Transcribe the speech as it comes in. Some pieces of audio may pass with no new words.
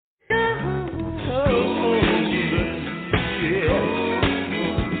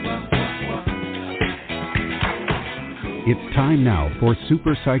It's time now for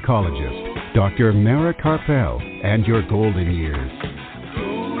super psychologist, Dr. Mara Karpel, and your golden years.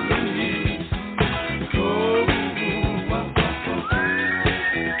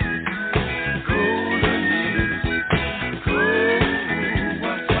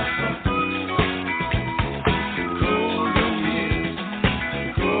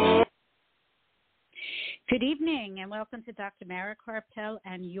 Good evening and welcome to Dr. Mara Karpel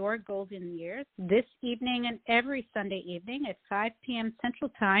and your golden years. This evening and every Sunday evening at 5 p.m.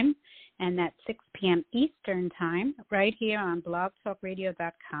 Central Time and at 6 p.m. Eastern Time right here on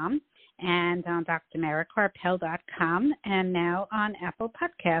blogtalkradio.com and on drmarakarpel.com and now on Apple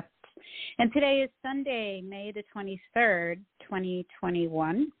Podcasts. And today is Sunday, May the 23rd,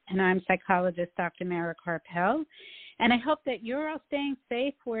 2021, and I'm psychologist Dr. Mara Karpel, and I hope that you're all staying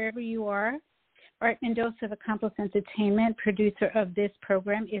safe wherever you are. Art Mendoza of Accomplice Entertainment, producer of this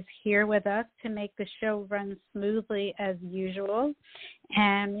program, is here with us to make the show run smoothly as usual.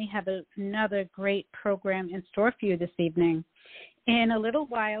 And we have another great program in store for you this evening. In a little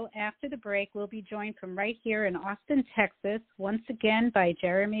while after the break, we'll be joined from right here in Austin, Texas, once again by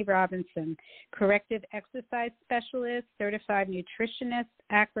Jeremy Robinson, Corrective Exercise Specialist, Certified Nutritionist,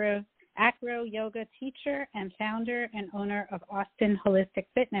 Acro-Yoga Teacher, and founder and owner of Austin Holistic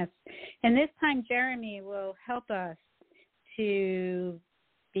Fitness. And this time, Jeremy will help us to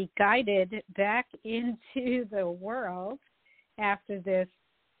be guided back into the world after this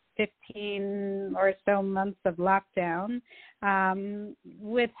 15 or so months of lockdown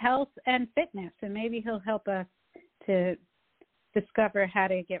with health and fitness. And maybe he'll help us to discover how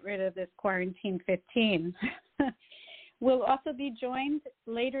to get rid of this quarantine 15. We'll also be joined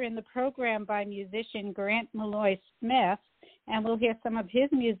later in the program by musician Grant Maloy Smith, and we'll hear some of his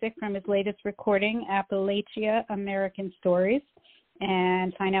music from his latest recording, Appalachia, American Stories,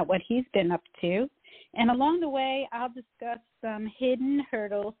 and find out what he's been up to. And along the way, I'll discuss some hidden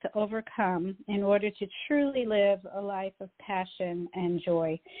hurdles to overcome in order to truly live a life of passion and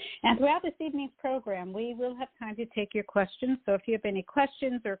joy. And throughout this evening's program, we will have time to take your questions. So if you have any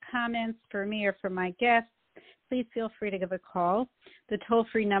questions or comments for me or for my guests, please feel free to give a call. The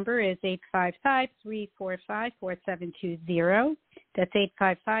toll-free number is 855-345-4720. That's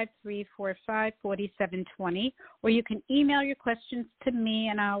 855-345-4720. Or you can email your questions to me,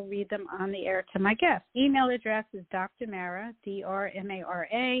 and I'll read them on the air to my guests. Email address is drmara,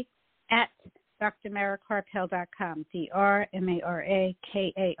 D-R-M-A-R-A, at drmarakarpel.com,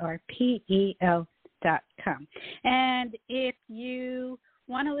 drmarakarpel.com. And if you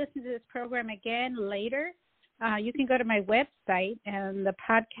want to listen to this program again later, you can go to my website, and the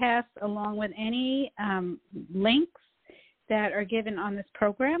podcast, along with any links that are given on this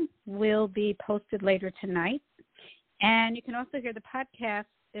program, will be posted later tonight. And you can also hear the podcast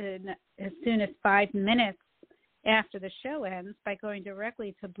as soon as 5 minutes after the show ends by going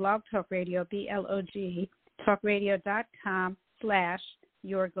directly to Blog Talk Radio, BLOG,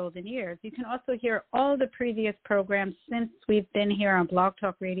 talkradio.com/Your Golden Years. You can also hear all the previous programs since we've been here on Blog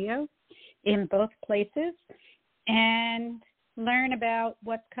Talk Radio in both places, and learn about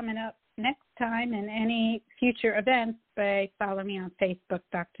what's coming up next time and any future events by following me on Facebook,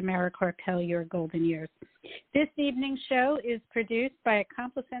 Dr. Mara Karpel, Your Golden Years. This evening's show is produced by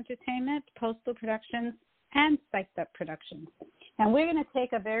Accomplice Entertainment, Postal Productions, and Psyched Up Productions. And we're going to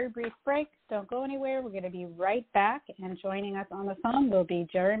take a very brief break. Don't go anywhere. We're going to be right back, and joining us on the phone will be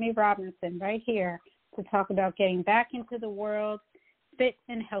Jeremy Robinson right here to talk about getting back into the world fit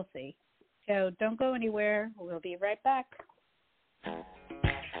and healthy. So don't go anywhere. We'll be right back.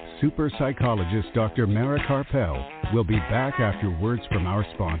 Super psychologist Dr. Mara Karpel will be back after words from our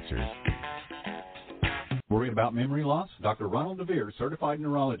sponsors. Worried about memory loss? Dr. Ronald DeVere, certified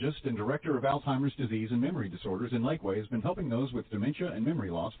neurologist and director of Alzheimer's disease and memory disorders in Lakeway, has been helping those with dementia and memory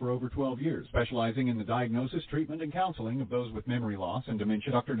loss for over 12 years, specializing in the diagnosis, treatment, and counseling of those with memory loss and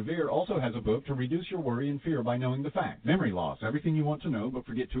dementia. Dr. DeVere also has a book to reduce your worry and fear by knowing the facts. Memory Loss, Everything You Want to Know But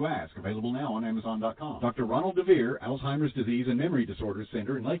Forget to Ask, available now on Amazon.com. Dr. Ronald DeVere, Alzheimer's disease and memory disorders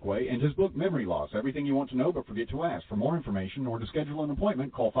center in Lakeway, and his book, Memory Loss, Everything You Want to Know But Forget to Ask. For more information or to schedule an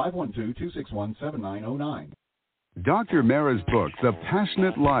appointment, call 512-261-7909. Dr. Mara's book, The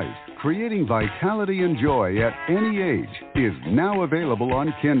Passionate Life, Creating Vitality and Joy at Any Age, is now available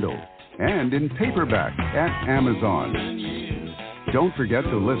on Kindle and in paperback at Amazon. Don't forget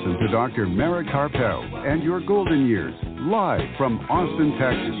to listen to Dr. Mara Karpel and Your Golden Years live from Austin,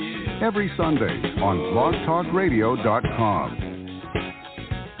 Texas, every Sunday on blogtalkradio.com.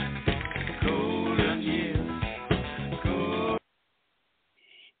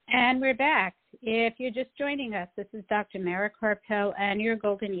 And we're back. If you're just joining us, this is Dr. Mara Karpel and Your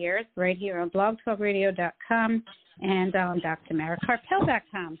Golden Years right here on blogtalkradio.com and on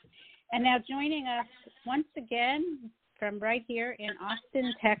drmarakarpel.com. And now joining us once again from right here in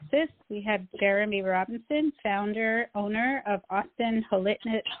Austin, Texas, we have Jeremy Robinson, founder, owner of Austin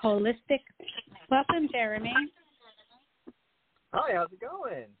Holistic. Welcome, Jeremy. Hi, how's it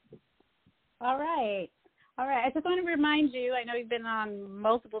going? All right. I just want to remind you, I know you've been on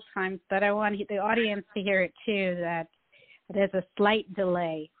multiple times, but I want the audience to hear it too, that there's a slight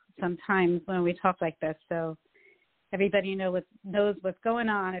delay sometimes when we talk like this. So everybody knows what's going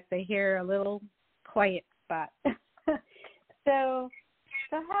on if they hear a little quiet spot. So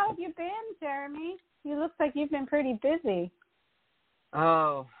how have you been, Jeremy? You look like you've been pretty busy.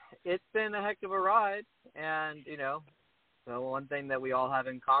 Oh, it's been a heck of a ride. And, the one thing that we all have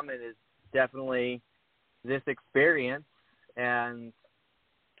in common is definitely this experience. And,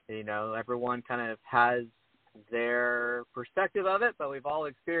 everyone kind of has their perspective of it, but we've all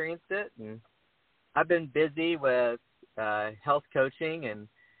experienced it. And I've been busy with health coaching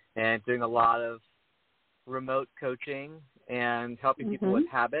and doing a lot of remote coaching and helping people with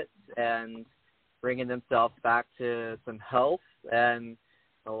habits and bringing themselves back to some health and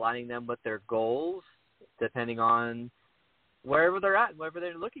aligning them with their goals depending on wherever they're at and whatever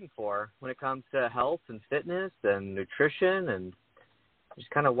they're looking for when it comes to health and fitness and nutrition and just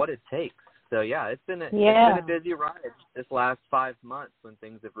kind of what it takes. So, yeah, it's been a busy ride this last 5 months when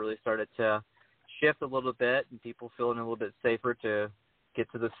things have really started to shift a little bit and people feeling a little bit safer to get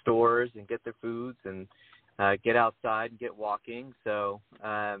to the stores and get their foods and get outside and get walking. So,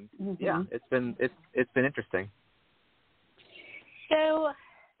 yeah, it's been interesting. So,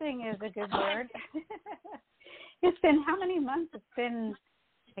 thing is a good word. It's been how many months? It's been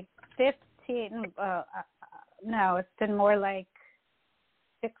like 15. No, it's been more like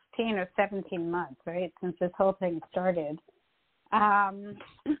 16 or 17 months, right, since this whole thing started. Some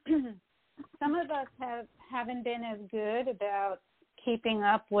of us haven't been as good about keeping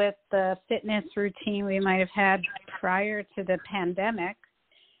up with the fitness routine we might have had prior to the pandemic.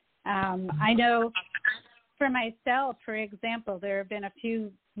 I know for myself, for example, there have been a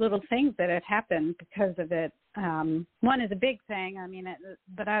few little things that have happened because of it. One is a big thing,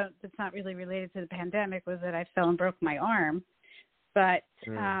 it's not really related to the pandemic, was that I fell and broke my arm. But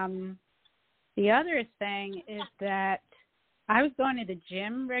the other thing is that I was going to the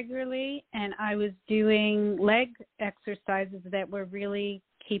gym regularly, and I was doing leg exercises that were really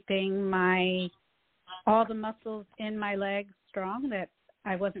keeping all the muscles in my legs strong that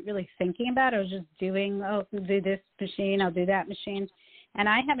I wasn't really thinking about. I was just doing, I'll do this machine, I'll do that machine. And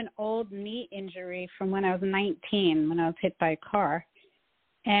I have an old knee injury from when I was 19, when I was hit by a car.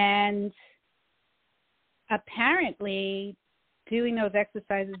 And apparently doing those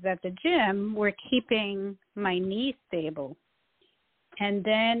exercises at the gym were keeping my knee stable. And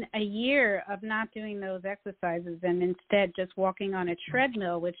then a year of not doing those exercises and instead just walking on a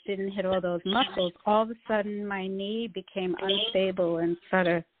treadmill, which didn't hit all those muscles, all of a sudden my knee became unstable and sort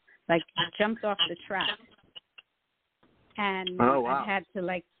of like jumped off the track. And I had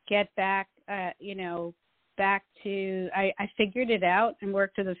to get back, back to, I figured it out and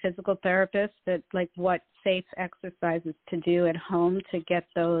worked with a physical therapist that what safe exercises to do at home to get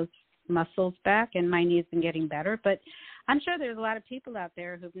those muscles back, and my knee's been getting better. But I'm sure there's a lot of people out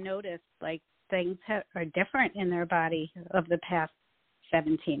there who've noticed things are different in their body of the past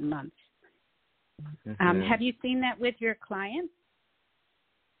 17 months. Have you seen that with your clients?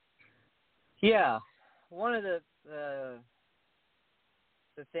 Yeah. One of the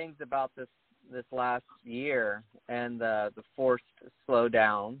things about this last year and the forced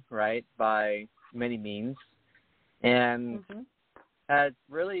slowdown, right, by many means, and has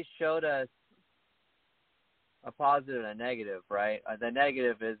really showed us a positive and a negative, right? The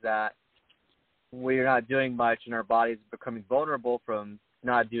negative is that we're not doing much and our body's becoming vulnerable from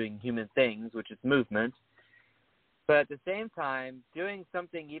not doing human things, which is movement. But at the same time, doing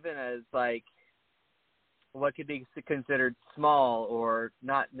something even as what could be considered small or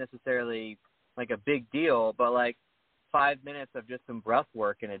not necessarily a big deal, but 5 minutes of just some breath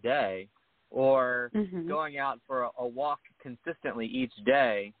work in a day, or going out for a walk consistently each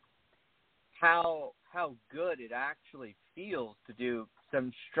day, how good it actually feels to do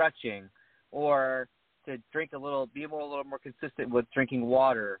some stretching or to drink be a little more consistent with drinking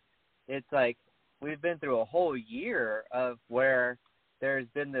water. It's we've been through a whole year of where there's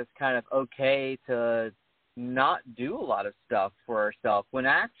been this kind of okay to not do a lot of stuff for ourselves when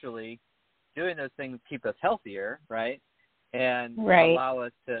actually doing those things keep us healthier, right? And allow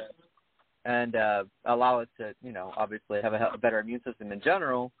us to, obviously have a better immune system in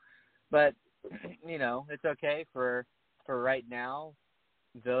general. But it's okay for right now,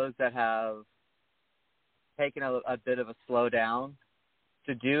 those that have taken a bit of a slowdown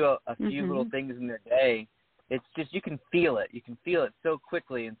to do a few little things in their day. It's just, you can feel it. You can feel it so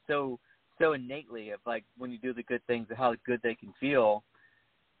quickly and so innately of like when you do the good things and how good they can feel.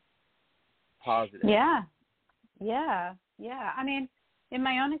 Positive. Yeah. I mean, in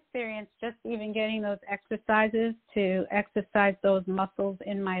my own experience, just even getting those exercises to exercise those muscles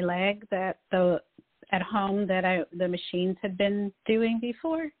in my leg at home that the machines had been doing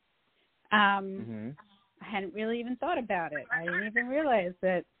before, I hadn't really even thought about it. I didn't even realize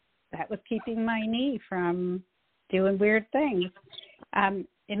that was keeping my knee from doing weird things.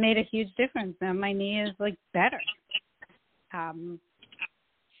 It made a huge difference. Now my knee is like better.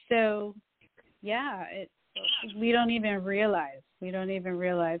 So yeah, we don't even realize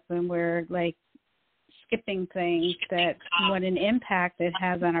when we're like skipping things that what an impact it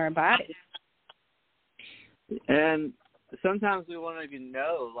has on our body. And sometimes we won't even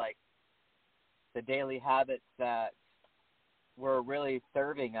know like the daily habits that were really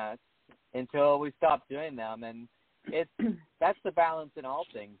serving us until we stop doing them. And that's the balance in all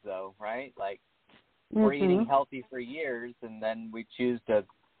things though, right? Like we're eating healthy for years and then we choose to,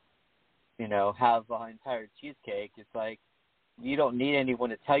 have an entire cheesecake. It's like you don't need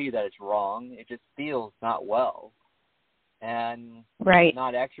anyone to tell you that it's wrong. It just feels not well. And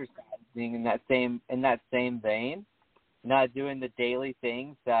not exercising in that same vein, not doing the daily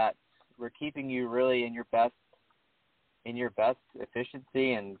things that were keeping you really in your best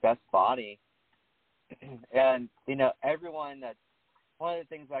efficiency and best body. And everyone, that's one of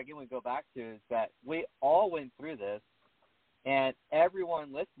the things again we go back to is that we all went through this, and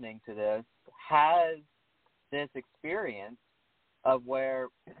everyone listening to this has this experience of where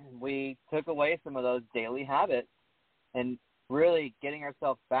we took away some of those daily habits and really getting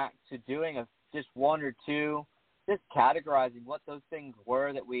ourselves back to doing just one or two, just categorizing what those things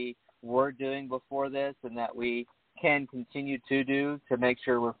were that we were doing before this and that we can continue to do to make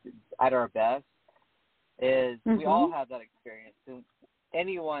sure we're at our best. We all have that experience. And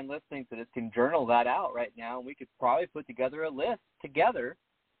anyone listening to this can journal that out right now. And we could probably put together a list together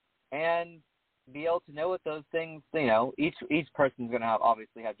and be able to know what those things, each person's going to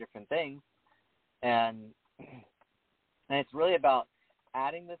obviously have different things. And it's really about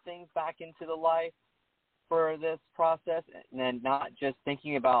adding the things back into the life for this process and then not just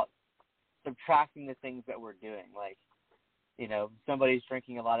thinking about subtracting the things that we're doing. Like, somebody's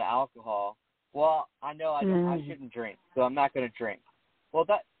drinking a lot of alcohol. Well, I know I shouldn't drink, so I'm not going to drink. Well,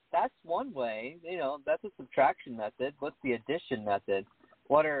 that's one way, that's a subtraction method. What's the addition method?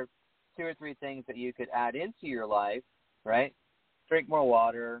 What are 2 or 3 things that you could add into your life, right? Drink more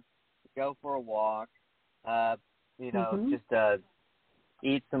water, go for a walk, just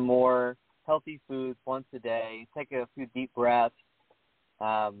eat some more healthy foods once a day, take a few deep breaths,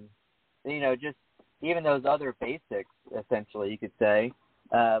 just even those other basics, essentially, you could say,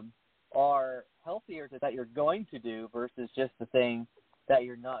 are healthier that you're going to do versus just the thing that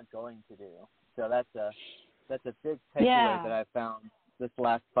you're not going to do. So that's a big takeaway that I found this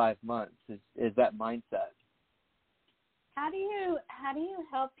last 5 months is that mindset. How do you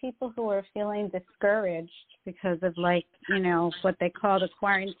help people who are feeling discouraged because of what they call the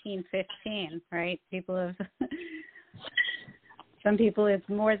quarantine 15, right? Some people it's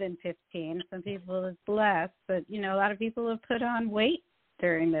more than 15, some people it's less, but a lot of people have put on weight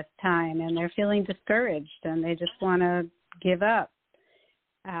during this time and they're feeling discouraged and they just want to give up.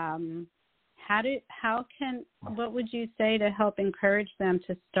 What would you say to help encourage them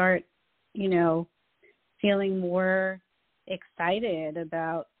to start, feeling more excited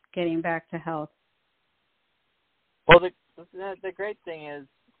about getting back to health? Well, the great thing is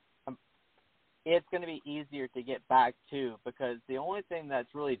it's going to be easier to get back to, because the only thing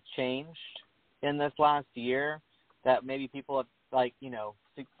that's really changed in this last year that maybe people have,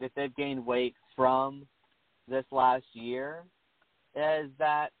 if they've gained weight from this last year, is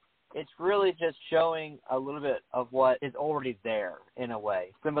that it's really just showing a little bit of what is already there in a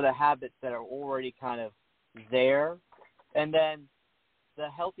way. Some of the habits that are already kind of there. And then the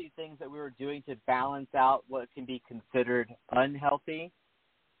healthy things that we were doing to balance out what can be considered unhealthy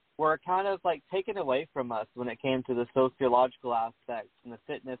were kind of taken away from us when it came to the sociological aspects and the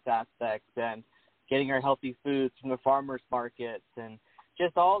fitness aspects and getting our healthy foods from the farmers markets and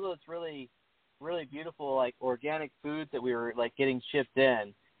just all those really, really beautiful organic foods that we were getting shipped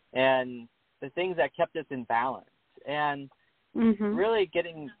in and the things that kept us in balance and really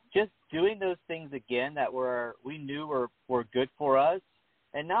doing those things again that we knew were good for us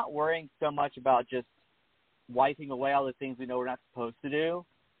and not worrying so much about just wiping away all the things we know we're not supposed to do.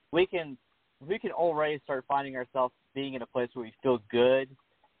 We can we can already start finding ourselves being in a place where we feel good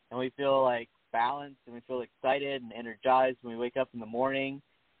and we feel like balanced and we feel excited and energized when we wake up in the morning,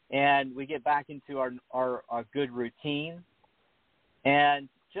 and we get back into our good routine, and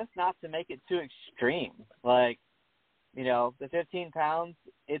just not to make it too extreme. Like, you know, the 15 pounds,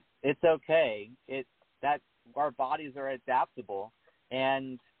 it's okay. That our bodies are adaptable,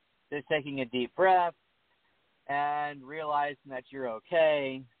 and just taking a deep breath and realizing that you're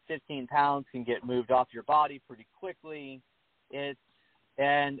okay. 15 pounds can get moved off your body pretty quickly.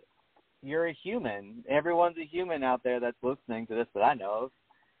 And you're a human. Everyone's a human out there that's listening to this that I know of.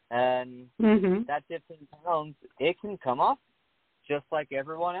 And that 15 pounds, it can come off just like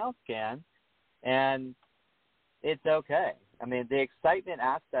everyone else can. And it's okay. I mean, the excitement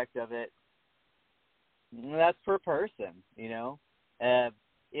aspect of it, that's per person, you know.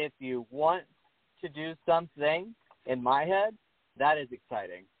 If you want to do something, in my head, that is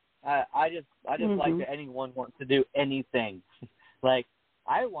exciting. I just like that anyone wants to do anything. Like,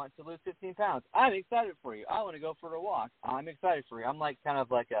 I want to lose 15 pounds. I'm excited for you. I want to go for a walk. I'm excited for you. I'm like kind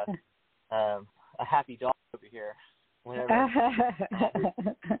of like a happy dog over here. Whenever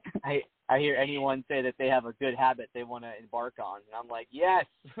I hear anyone say that they have a good habit they want to embark on, and I'm like, yes.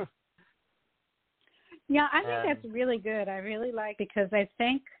 Yeah, I think that's really good. I really like, because I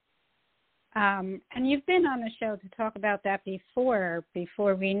think, and you've been on the show to talk about that before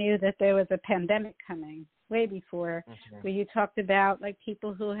we knew that there was a pandemic coming, way before, where you talked about like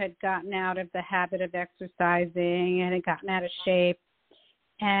people who had gotten out of the habit of exercising and had gotten out of shape.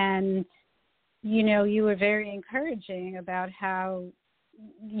 And, you know, you were very encouraging about how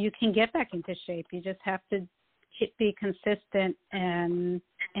you can get back into shape. You just have to be consistent and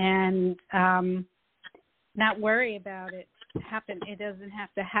not worry about it. It doesn't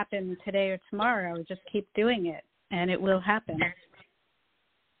have to happen today or tomorrow. Just keep doing it, and it will happen.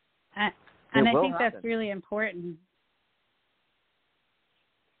 And I think that's really important.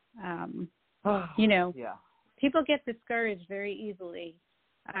 You know, people get discouraged very easily.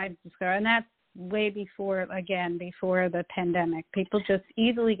 And that's way before the pandemic. People just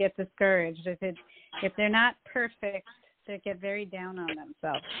easily get discouraged. If they're not perfect, they get very down on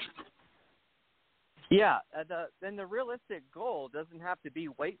themselves. Yeah, then the realistic goal doesn't have to be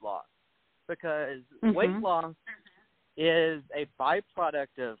weight loss, because weight loss is a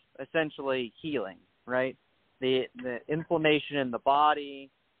byproduct of essentially healing, right? The inflammation in the body,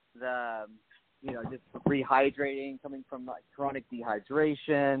 just rehydrating, coming from like chronic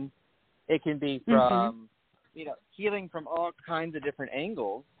dehydration. It can be from, healing from all kinds of different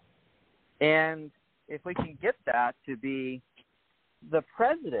angles. And if we can get that to be the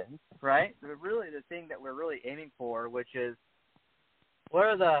precedent, right? Really the thing that we're really aiming for, which is what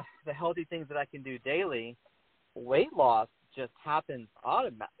are the healthy things that I can do daily? Weight loss just happens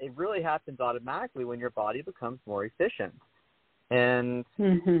it really happens automatically when your body becomes more efficient. And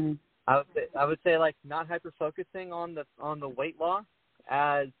I would say like not hyper focusing on the weight loss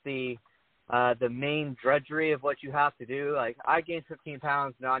as the main drudgery of what you have to do. Like, I gained 15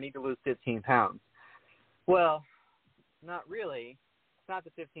 pounds, now I need to lose 15 pounds. Well, not really. It's not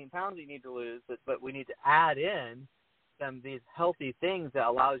the 15 pounds you need to lose, but we need to add in these healthy things that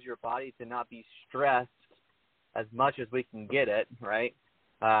allows your body to not be stressed as much as we can get it, right?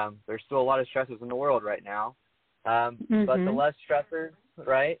 There's still a lot of stressors in the world right now. But the less stressors,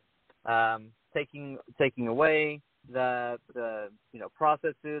 right? Taking away the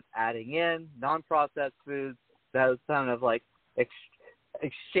processed foods, adding in non-processed foods, those kind of like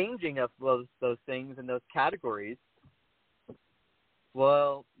exchanging of those things in those categories.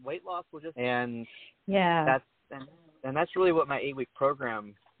 Well, weight loss will just that's really what my 8-week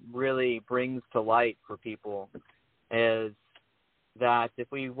program really brings to light for people, is that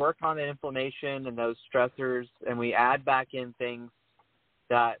if we work on the inflammation and those stressors and we add back in things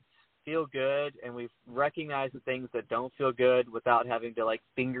that feel good, and we recognize the things that don't feel good without having to like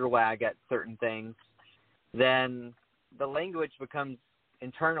finger wag at certain things, then the language becomes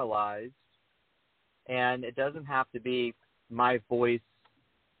internalized, and it doesn't have to be my voice,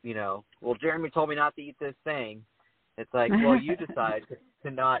 well, Jeremy told me not to eat this thing. It's like, well, you decide to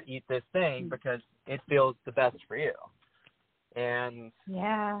not eat this thing because it feels the best for you. And,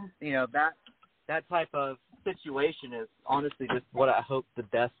 that type of situation is honestly just what I hope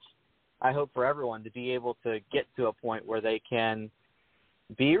for everyone, to be able to get to a point where they can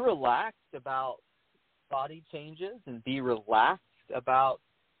be relaxed about body changes and be relaxed about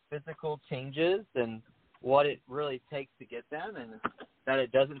physical changes and what it really takes to get them, and that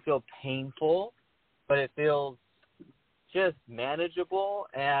it doesn't feel painful, but it feels just manageable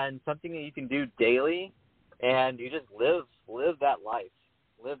and something that you can do daily, and you just live that life,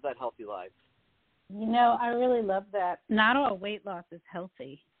 live that healthy life. You know, I really love that. Not all weight loss is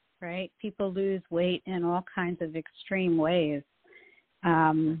healthy, right? People lose weight in all kinds of extreme ways,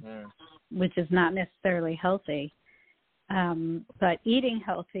 which is not necessarily healthy. But eating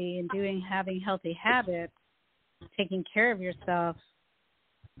healthy and having healthy habits, taking care of yourself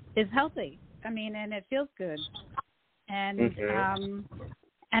is healthy. I mean, and it feels good. And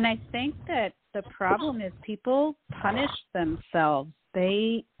and I think that the problem is people punish themselves.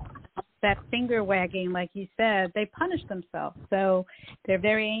 That finger wagging, like you said, they punish themselves. So they're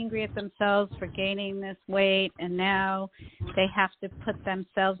very angry at themselves for gaining this weight, and now they have to put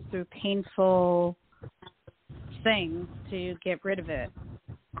themselves through painful things to get rid of it.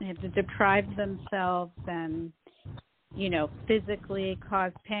 They have to deprive themselves and, you know, physically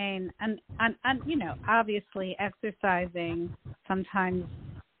cause pain. And you know, obviously exercising, sometimes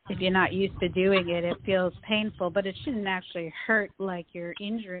if you're not used to doing it, it feels painful, but it shouldn't actually hurt like you're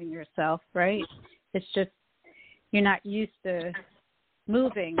injuring yourself, right? It's just you're not used to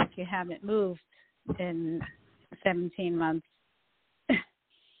moving if you haven't moved in 17 months.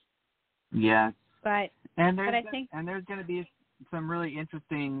 Yes. But I think there's going to be some really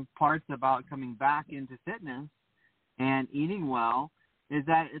interesting parts about coming back into fitness and eating well, is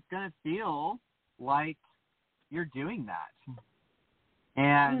that it's going to feel like you're doing that.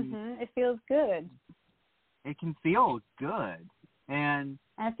 And it feels good. It can feel good, and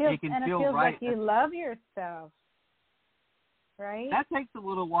it feels right. like you love yourself, right? That takes a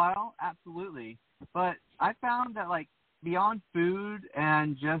little while, absolutely. But I found that, like, beyond food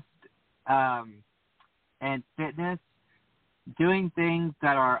and just and fitness, doing things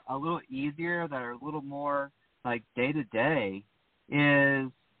that are a little easier, that are a little more like day to day,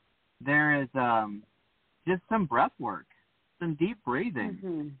 there is just some breath work. Some deep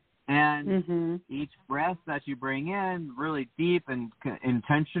breathing, and each breath that you bring in, really deep and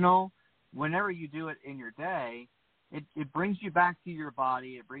intentional. Whenever you do it in your day, it brings you back to your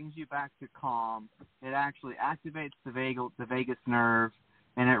body. It brings you back to calm. It actually activates the vagus nerve,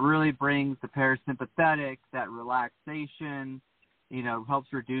 and it really brings the parasympathetic, that relaxation. You know,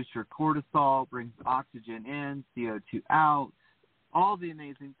 helps reduce your cortisol, brings oxygen in, CO2 out. All the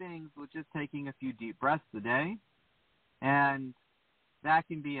amazing things with just taking a few deep breaths a day. And that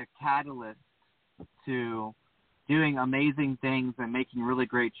can be a catalyst to doing amazing things and making really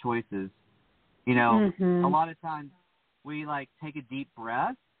great choices. You know, a lot of times we take a deep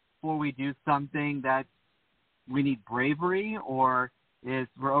breath before we do something that we need bravery or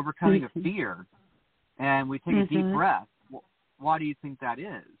we're overcoming a fear. And we take a deep breath. Why do you think that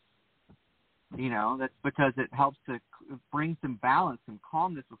is? You know, that's because it helps to bring some balance and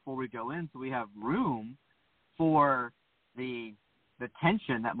calmness before we go in, so we have room for the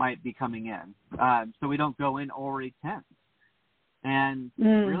tension that might be coming in, so we don't go in already tense. And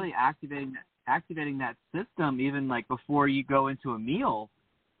really activating that system, even like before you go into a meal,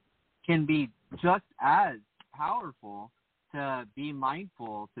 can be just as powerful. To be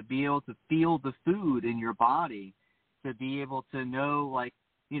mindful, to be able to feel the food in your body, to be able to know, like,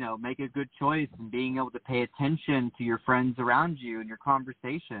 you know, make a good choice, and being able to pay attention to your friends around you and your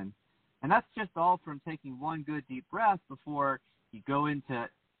conversation. And that's just all from taking one good deep breath before you go into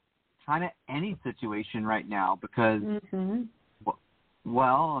kind of any situation right now, because,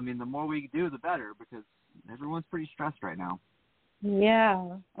 well, I mean, the more we do, the better, because everyone's pretty stressed right now.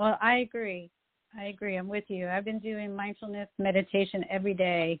 Yeah, well, I agree. I'm with you. I've been doing mindfulness meditation every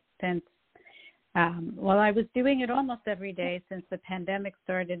day since, I was doing it almost every day since the pandemic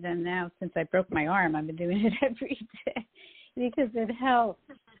started, and now since I broke my arm, I've been doing it every day because it helps.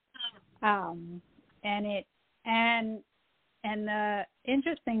 And the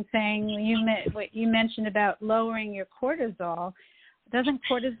interesting thing, what you mentioned about lowering your cortisol, doesn't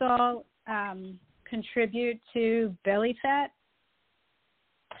cortisol contribute to belly fat?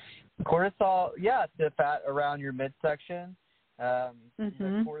 Cortisol, yeah, to fat around your midsection. The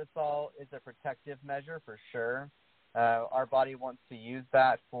cortisol is a protective measure for sure. Our body wants to use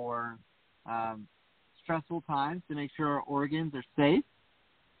that for stressful times to make sure our organs are safe.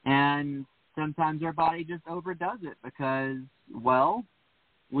 And sometimes our body just overdoes it because, well,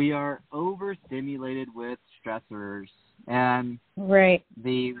 we are overstimulated with stressors. And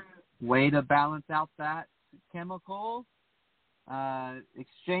the way to balance out that chemical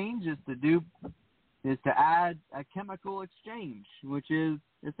exchange is to add a chemical exchange, which is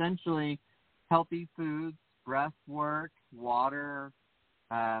essentially healthy foods, breath work, water,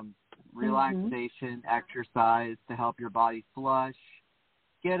 relaxation, exercise to help your body flush,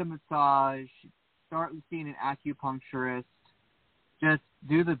 get a massage, start seeing an acupuncturist, just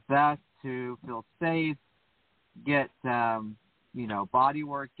do the best to feel safe, get, body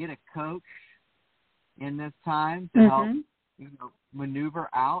work, get a coach, in this time to help maneuver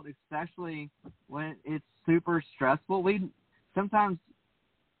out, especially when it's super stressful. Sometimes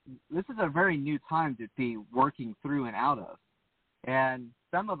this is a very new time to be working through and out of. And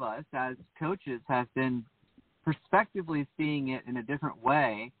some of us as coaches have been prospectively seeing it in a different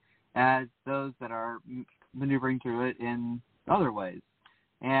way as those that are maneuvering through it in other ways.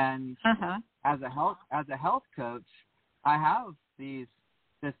 And as a health coach, I have this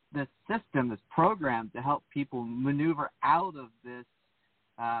system, this program to help people maneuver out of this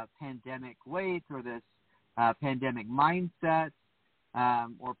pandemic weight or this pandemic mindset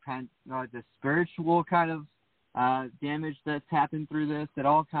or the spiritual kind of damage that's happened through this, that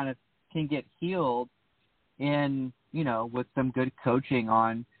all kind of can get healed with some good coaching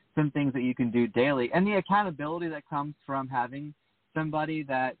on some things that you can do daily, and the accountability that comes from having somebody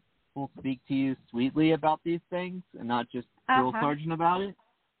that will speak to you sweetly about these things and not just drill sergeant about it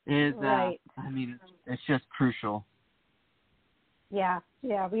is, it's just crucial. Yeah.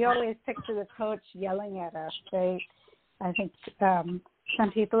 We always picture the coach yelling at us. I think some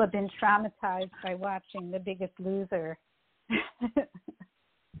people have been traumatized by watching The Biggest Loser.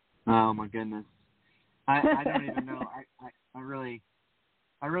 Oh my goodness. I don't even know.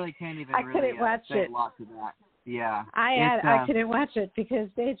 I really can't even say a lot to that. Yeah. I couldn't watch it because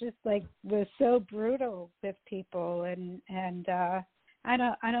they just were so brutal with people, and I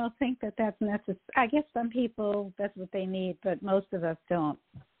don't think that's necessary. I guess some people that's what they need, but most of us don't.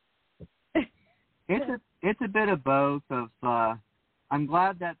 It's a bit of both. I'm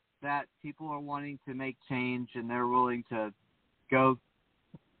glad that people are wanting to make change and they're willing to go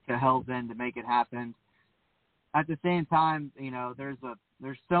to hell's end to make it happen. At the same time, there's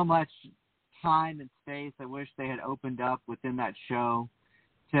so much time and space I wish they had opened up within that show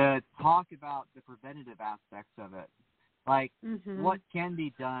to talk about the preventative aspects of it. What can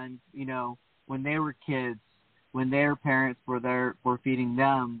be done, when they were kids, when their parents were feeding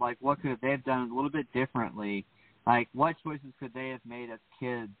them, what could they have done a little bit differently? What choices could they have made as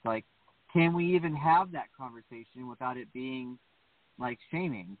kids? Can we even have that conversation without it being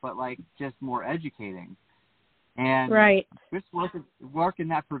shaming, but just more educating? And just work in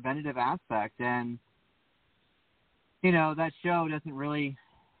that preventative aspect. And, that show doesn't really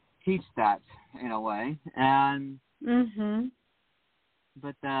teach that in a way. And,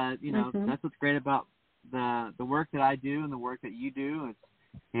 but, that's what's great about the work that I do and the work that you do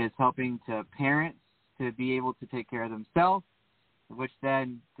is helping to parents to be able to take care of themselves, which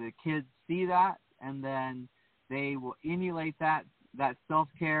then the kids see that, and then they will emulate that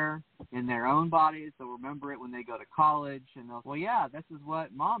self-care in their own bodies. They'll remember it when they go to college, and they'll, this is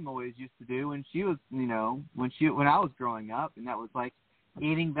what Mom always used to do when she was, when I was growing up, and that was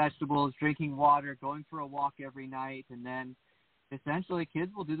eating vegetables, drinking water, going for a walk every night, and then essentially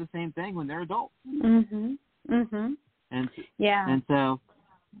kids will do the same thing when they're adults. And so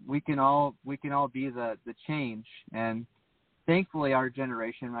we can all be the change. And thankfully our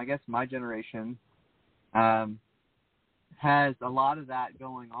generation, I guess my generation, has a lot of that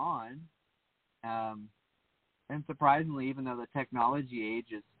going on. And surprisingly, even though the technology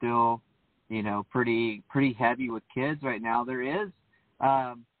age is still, pretty heavy with kids right now, there is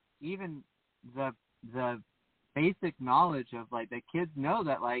even the basic knowledge of that kids know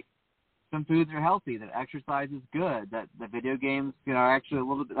that some foods are healthy, that exercise is good, that the video games are actually a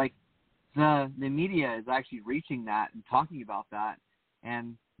little bit the media is actually reaching that and talking about that,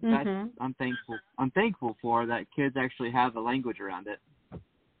 and that's, I'm thankful for that. Kids actually have a language around it.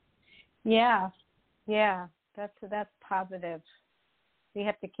 Yeah, that's positive. We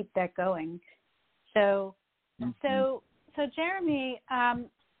have to keep that going. So Jeremy,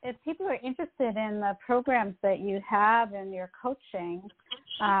 if people are interested in the programs that you have and your coaching,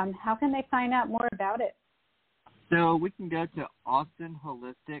 how can they find out more about it? So we can go to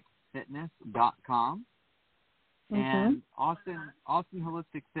austinholisticfitness.com. And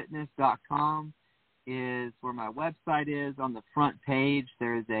austinholisticfitness.com is where my website is. On the front page,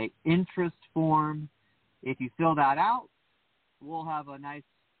 there is a interest form. If you fill that out, we'll have a nice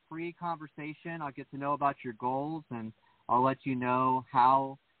free conversation. I'll get to know about your goals, and I'll let you know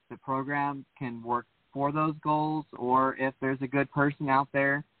how the program can work for those goals, or if there's a good person out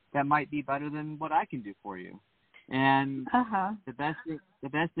there that might be better than what I can do for you. And the best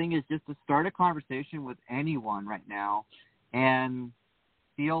thing is just to start a conversation with anyone right now and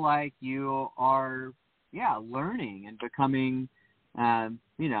feel like you are, learning and becoming,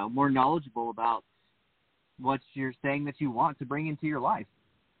 more knowledgeable about what you're saying that you want to bring into your life.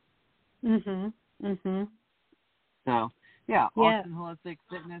 So,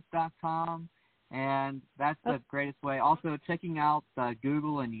 austinholisticfitness.com, and that's the greatest way. Also, checking out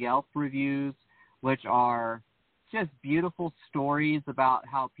Google and Yelp reviews which are just beautiful stories about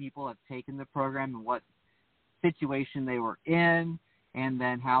how people have taken the program and what situation they were in, and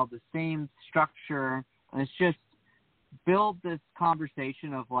then how the same structure, and it's just build this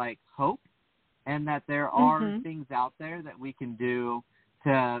conversation of like hope, and that there are things out there that we can do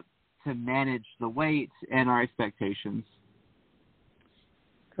to manage the weight and our expectations.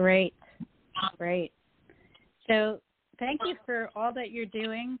 Great. So thank you for all that you're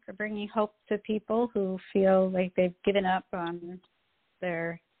doing, for bringing hope to people who feel like they've given up on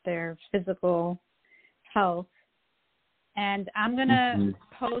their physical health. And I'm going to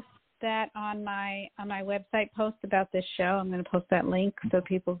post that on my website post about this show. I'm going to post that link so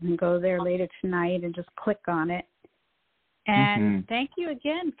people can go there later tonight and just click on it. And thank you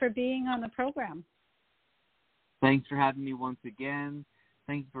again for being on the program. Thanks for having me once again.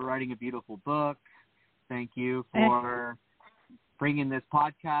 Thanks for writing a beautiful book. Thank you for bringing this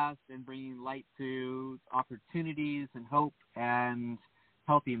podcast and bringing light to opportunities and hope and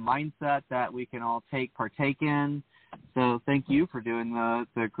healthy mindset that we can all partake in. So thank you for doing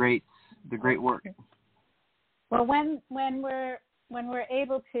the great work. Well, when we're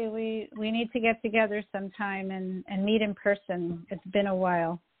able to, we need to get together sometime and meet in person. It's been a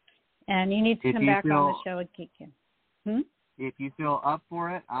while, and you need to come back on the show again. If you feel up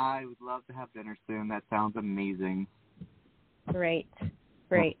for it, I would love to have dinner soon. That sounds amazing. Great.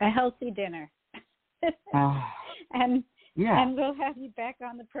 A healthy dinner. And we'll have you back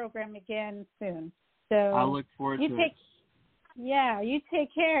on the program again soon. So I look forward to it. You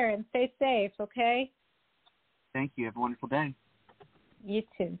take care and stay safe, okay? Thank you. Have a wonderful day. You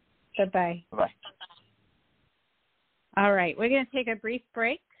too. Bye-bye. Bye-bye. All right, we're going to take a brief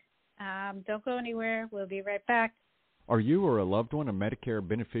break. Don't go anywhere. We'll be right back. Are you or a loved one a Medicare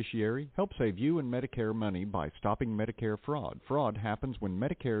beneficiary? Help save you and Medicare money by stopping Medicare fraud. Fraud happens when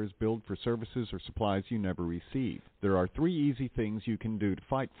Medicare is billed for services or supplies you never receive. There are 3 easy things you can do to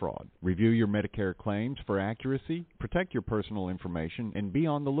fight fraud. Review your Medicare claims for accuracy, protect your personal information, and be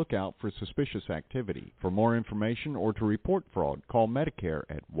on the lookout for suspicious activity. For more information or to report fraud, call Medicare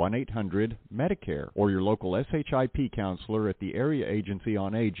at 1-800-MEDICARE or your local SHIP counselor at the Area Agency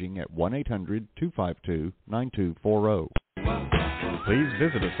on Aging at 1-800-252-9240. Please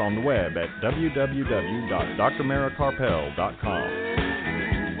visit us on the web at www.drmarakarpel.com.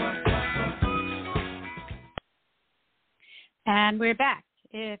 And we're back.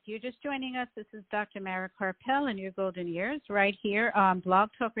 If you're just joining us, this is Dr. Mara Karpel in your golden years right here on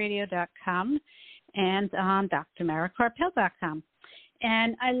blogtalkradio.com and on drmarakarpel.com.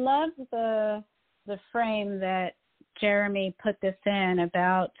 And I love the frame that Jeremy put this in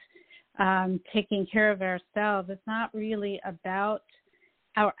about taking care of ourselves. It's not really about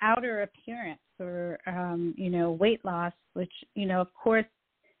our outer appearance or, weight loss, which, of course,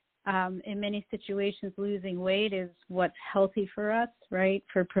 in many situations, losing weight is what's healthy for us, right,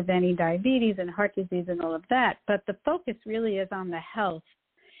 for preventing diabetes and heart disease and all of that. But the focus really is on the health,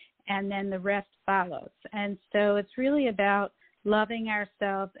 and then the rest follows. And so it's really about loving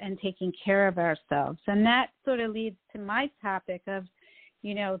ourselves and taking care of ourselves. And that sort of leads to my topic of,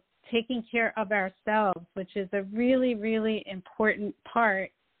 taking care of ourselves, which is a really, really important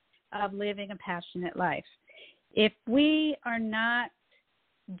part of living a passionate life. If we are not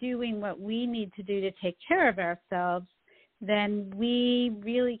doing what we need to do to take care of ourselves, then we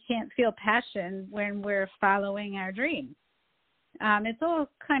really can't feel passion when we're following our dreams. It's all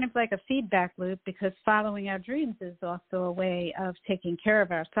kind of like a feedback loop, because following our dreams is also a way of taking care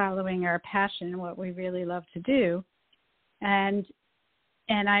of following our passion, what we really love to do. And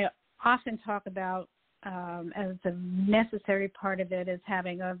I often talk about as a necessary part of it is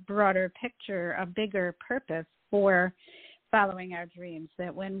having a broader picture, a bigger purpose for following our dreams,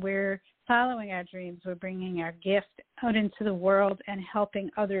 that when we're following our dreams, we're bringing our gift out into the world and helping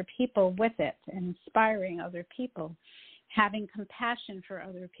other people with it, and inspiring other people, having compassion for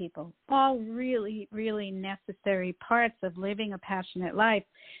other people, all really, really necessary parts of living a passionate life.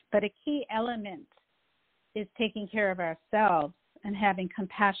 But a key element is taking care of ourselves and having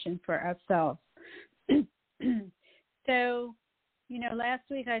compassion for ourselves. So, last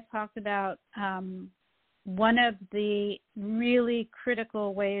week I talked about one of the really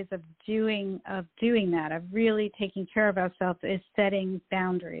critical ways of doing that, of really taking care of ourselves, is setting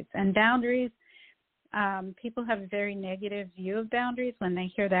boundaries. And boundaries, people have a very negative view of boundaries when they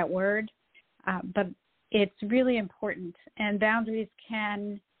hear that word, but it's really important. And boundaries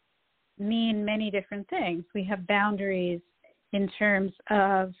can mean many different things. We have boundaries in terms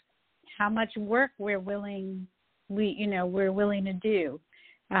of how much work we're willing to do,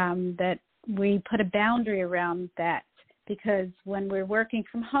 that we put a boundary around that because when we're working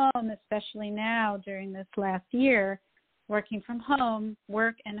from home, especially now during this last year, working from home,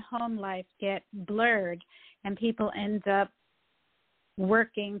 work and home life get blurred, and people end up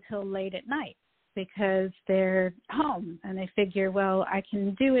working till late at night because they're home and they figure, well, I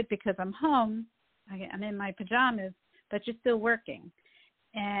can do it because I'm home, I'm in my pajamas, but you're still working.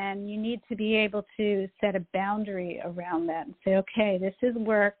 And you need to be able to set a boundary around that and say, okay, this is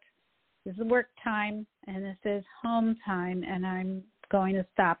work time, and this is home time, and I'm going to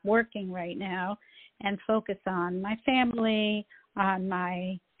stop working right now and focus on my family, on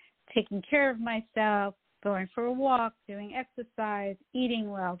my taking care of myself, going for a walk, doing exercise,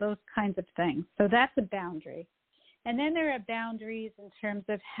 eating well, those kinds of things. So that's a boundary. And then there are boundaries in terms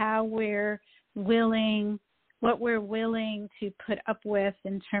of how we're willing, what we're willing to put up with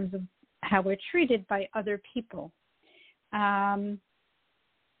in terms of how we're treated by other people.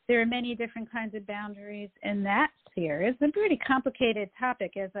 There are many different kinds of boundaries in that sphere. It's a pretty complicated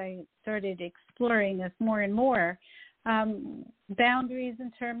topic as I started exploring this more and more. Boundaries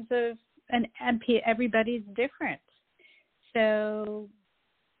in terms of, and everybody's different. So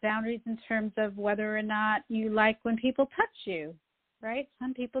boundaries in terms of whether or not you like when people touch you, right?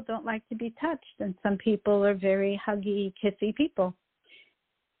 Some people don't like to be touched, and some people are very huggy, kissy people.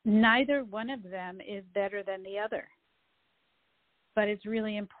 Neither one of them is better than the other. But it's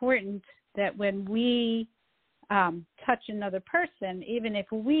really important that when we touch another person, even if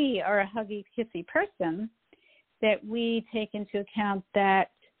we are a huggy, kissy person, that we take into account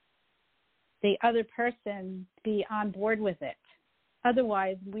that the other person be on board with it.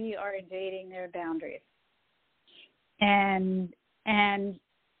 Otherwise, we are invading their boundaries. And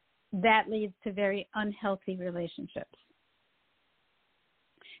that leads to very unhealthy relationships.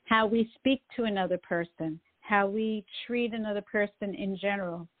 How we speak to another person, how we treat another person in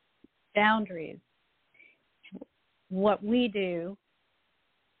general, boundaries. What we do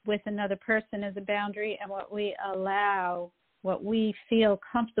with another person is a boundary, and what we allow, what we feel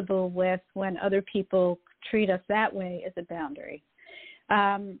comfortable with when other people treat us that way is a boundary.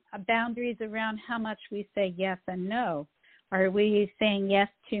 Boundaries around how much we say yes and no. Are we saying yes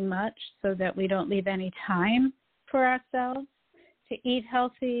too much so that we don't leave any time for ourselves to eat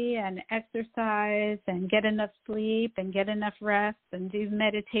healthy and exercise and get enough sleep and get enough rest and do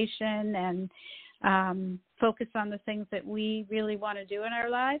meditation and focus on the things that we really want to do in our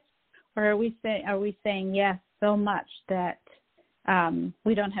lives? Or are we saying yes so much that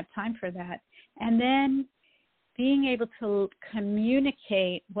we don't have time for that? And then being able to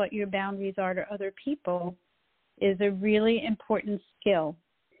communicate what your boundaries are to other people is a really important skill.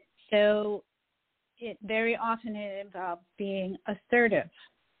 So very often it involves being assertive.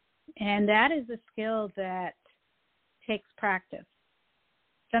 And that is a skill that takes practice.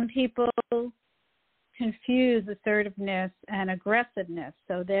 Some people confuse assertiveness and aggressiveness,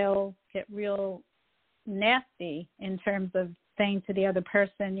 so they'll get real nasty in terms of saying to the other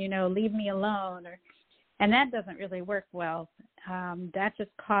person, leave me alone, and that doesn't really work well. That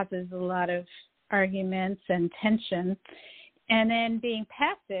just causes a lot of arguments and tension. And then being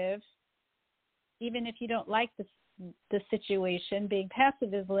passive, even if you don't like the situation, being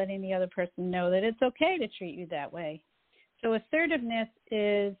passive is letting the other person know that it's okay to treat you that way. So assertiveness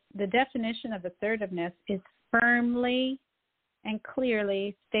is, the definition of assertiveness is firmly and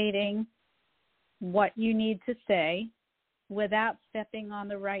clearly stating what you need to say without stepping on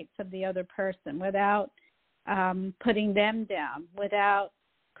the rights of the other person, without putting them down, without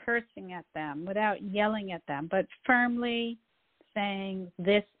cursing at them, without yelling at them, but firmly saying,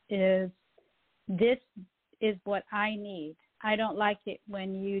 this is what I need. I don't like it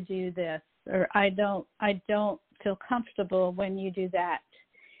when you do this, or I don't feel comfortable when you do that.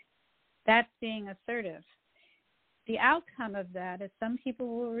 That's being assertive. The outcome of that is some people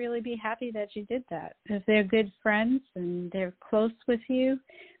will really be happy that you did that. If they're good friends and they're close with you,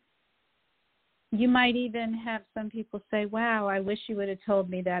 you might even have some people say, wow, I wish you would have told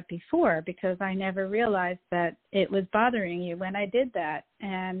me that before, because I never realized that it was bothering you when I did that.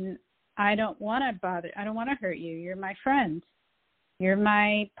 And I don't want to hurt you. You're my friend. You're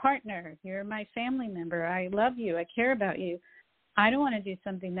my partner. You're my family member. I love you. I care about you. I don't want to do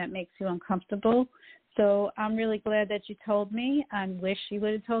something that makes you uncomfortable. So I'm really glad that you told me. I wish you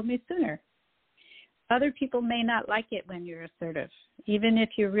would have told me sooner. Other people may not like it when you're assertive. Even if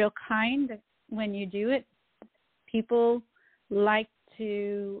you're real kind when you do it, people like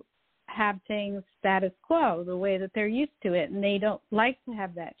to have things status quo, the way that they're used to it, and they don't like to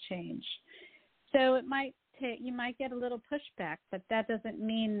have that change. So you might get a little pushback, but that doesn't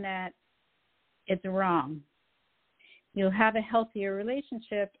mean that it's wrong. you'll have a healthier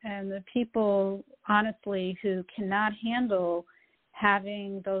relationship, and the people, honestly, who cannot handle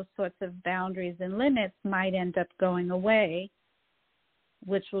having those sorts of boundaries and limits might end up going away,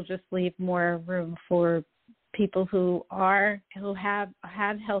 which will just leave more room for people who have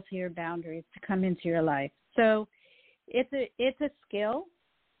healthier boundaries to come into your life. So it's a skill,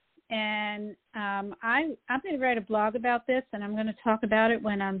 and I'm going to write a blog about this, and I'm going to talk about it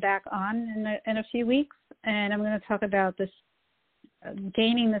when I'm back on in a few weeks, and I'm going to talk about this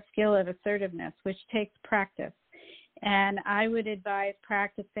gaining the skill of assertiveness, which takes practice. And I would advise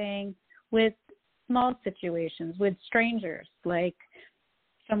practicing with small situations, with strangers, like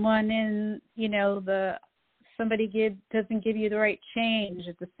someone in, somebody doesn't give you the right change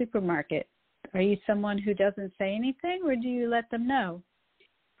at the supermarket. Are you someone who doesn't say anything, or do you let them know?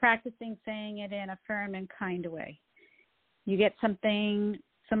 Practicing saying it in a firm and kind way. You get something,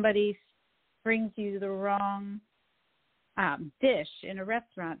 somebody brings you the wrong dish in a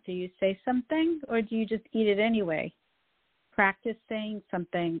restaurant. Do you say something, or do you just eat it anyway? Practice saying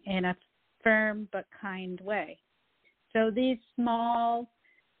something in a firm but kind way. So these small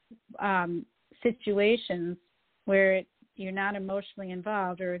situations where you're not emotionally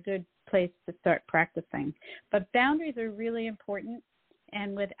involved are a good place to start practicing. But boundaries are really important,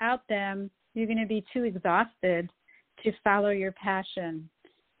 and without them, you're going to be too exhausted to follow your passion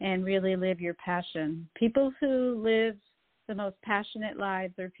and really live your passion. People who live the most passionate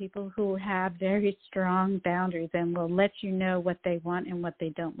lives are people who have very strong boundaries and will let you know what they want and what they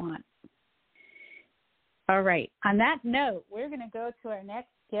don't want. All right. On that note, we're going to go to our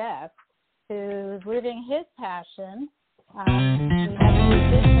next guest, who's living his passion. We have a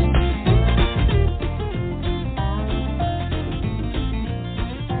musician.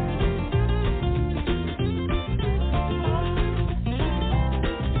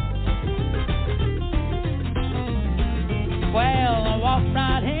 Well, I walked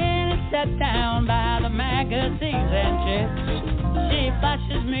right in and sat down by the magazines and checks. She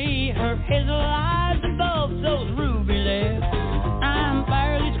flashes me her hazel eyes above those ruby lips. I'm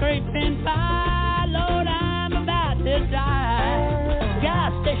barely scraping by, Lord, I'm about to die.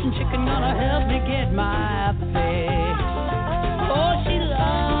 Gas station chicken gonna help me get my fix. Oh, she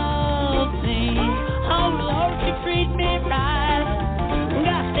loves me. Oh, Lord, she treats me right.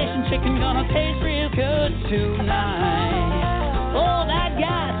 Gas station chicken gonna taste real good tonight. Oh, that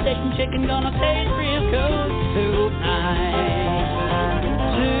gas station chicken gonna taste real good tonight.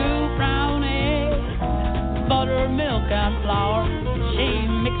 2 brown eggs, buttermilk and flour. She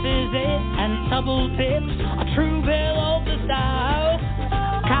mixes it and double tips a true Philadelphia style.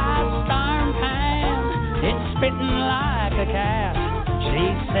 Cast iron pan, it's spitting like a cat. She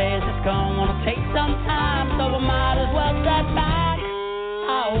says it's gonna take some time, so I might as well sit back.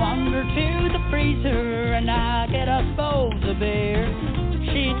 I wander to the freezer and I get us bowls of beer.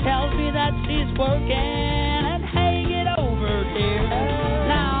 She tells me that she's working and hey, get over here.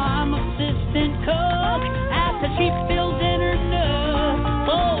 Now I'm assistant cook at the cheap bill dinner nook.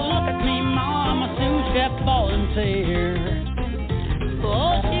 Oh, look at me, Mom, a sous chef volunteer.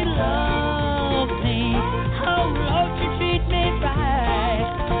 Oh, she loves me. Oh, Lord, she treats me right.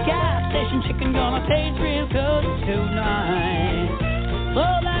 Gas station chicken gonna taste real good tonight.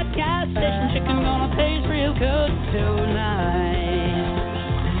 Oh, that gas station chicken gonna taste real good tonight.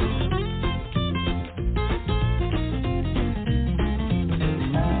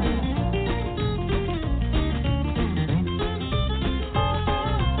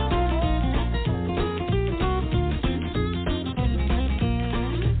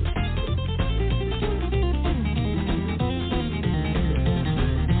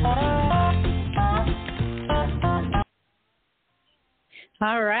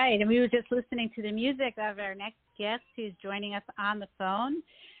 All right, and we were just listening to the music of our next guest who's joining us on the phone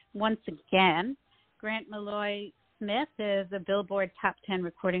once again. Grant Maloy Smith is a Billboard Top 10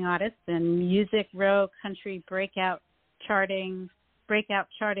 recording artist and Music Row Country breakout charting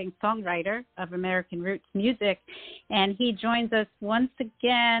songwriter of American Roots music, and he joins us once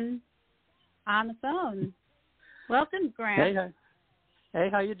again on the phone. Welcome, Grant. Hey,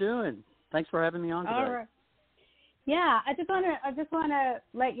 how you doing? Thanks for having me on today. All right. Yeah, I just want to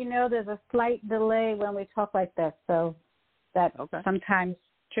let you know there's a slight delay when we talk like this, so that sometimes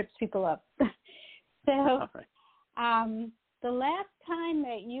trips people up. So, the last time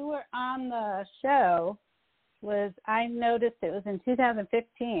that you were on the show was, I noticed it was in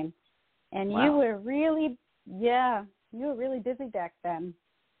 2015, and you were really busy back then.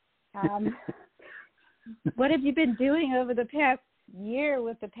 What have you been doing over the past year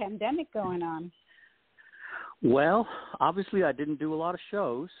with the pandemic going on? Well, obviously I didn't do a lot of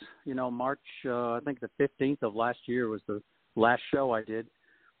shows. You know, March, I think the 15th of last year was the last show I did.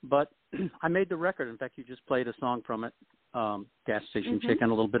 But I made the record. In fact, you just played a song from it, Gas Station Chicken,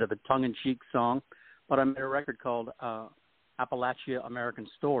 a little bit of a tongue-in-cheek song. But I made a record called Appalachia American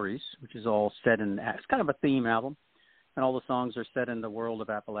Stories, which is all set in, it's kind of a theme album. And all the songs are set in the world of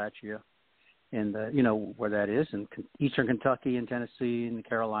Appalachia and, you know, where that is, in eastern Kentucky and Tennessee and the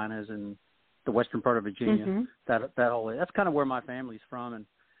Carolinas and the western part of Virginia. That's kind of where my family's from. And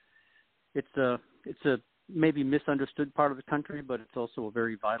it's a maybe misunderstood part of the country, but it's also a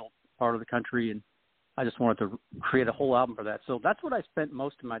very vital part of the country. And I just wanted to create a whole album for that. So that's what I spent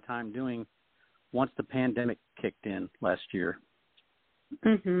most of my time doing once the pandemic kicked in last year.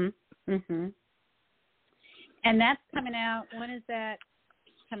 And that's coming out. When is that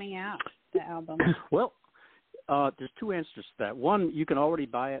coming out, the album? Well, there's two answers to that. One, you can already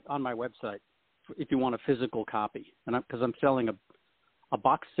buy it on my website if you want a physical copy. And because I'm selling a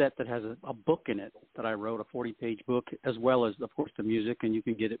box set that has a book in it that I wrote, a 40-page book, as well as, of course, the music. And you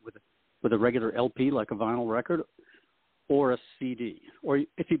can get it with a regular LP, like a vinyl record, or a CD. Or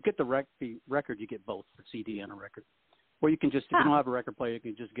if you get the record, you get both, a CD and a record. Or you can just, if you don't have a record player, you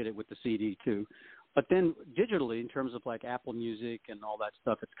can just get it with the CD too. But then digitally, in terms of like Apple Music and all that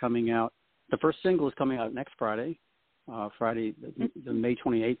stuff, it's coming out. The first single is coming out next Friday, the May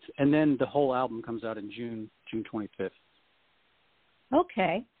 28th. And then the whole album comes out in June 25th.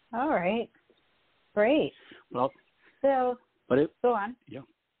 Okay. All right. Great. Well, go on. Yeah.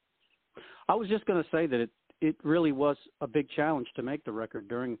 I was just going to say that it really was a big challenge to make the record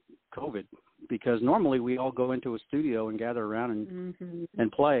during COVID, because normally we all go into a studio and gather around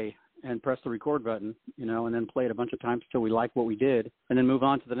and play and press the record button, you know, and then play it a bunch of times till we like what we did and then move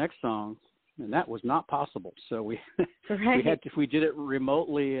on to the next song. And that was not possible. So we we did it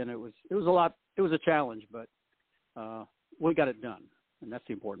remotely, and it was a challenge, but we got it done, and that's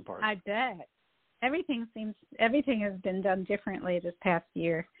the important part. I bet. Everything has been done differently this past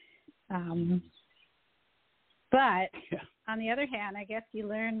year. But on the other hand, I guess you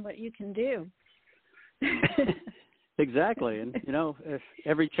learn what you can do. Exactly. And, you know, if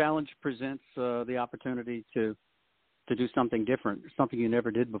every challenge presents the opportunity to do something different, something you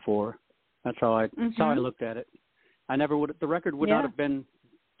never did before. That's how I looked at it. The record would not have been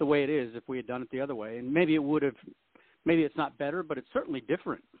the way it is if we had done it the other way. And maybe it's not better, but it's certainly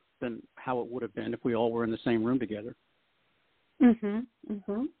different than how it would have been if we all were in the same room together. So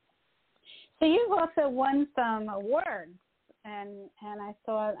you've also won some awards, and I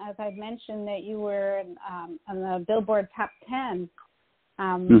saw, as I mentioned, that you were on the Billboard Top 10.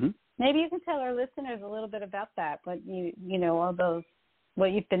 Maybe you can tell our listeners a little bit about that, what you know, all those,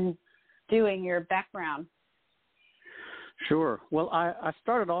 what you've been doing, your background. Sure. Well, I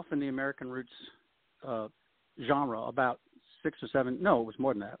started off in the American Roots genre about 6 or 7. No, it was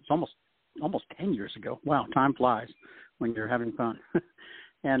more than that. It was almost 10 years ago. Wow, time flies when you're having fun.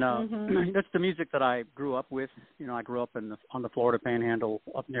 And that's the music that I grew up with. You know, I grew up on the Florida Panhandle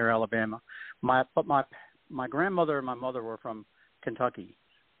up near Alabama. My grandmother and my mother were from Kentucky,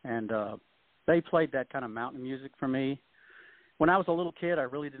 and they played that kind of mountain music for me. When I was a little kid, I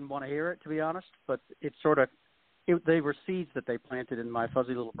really didn't want to hear it, to be honest. But they were seeds that they planted in my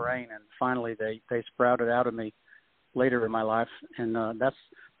fuzzy little brain, and finally they sprouted out of me later in my life, and that's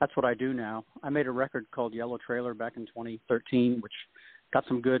what I do now. I made a record called Yellow Trailer back in 2013, which got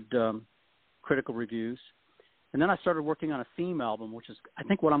some good critical reviews. And then I started working on a theme album, which is, I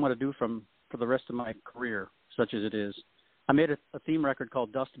think, what I'm going to do for the rest of my career, such as it is. I made a theme record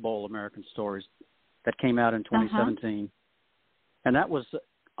called Dust Bowl American Stories that came out in 2017. And that was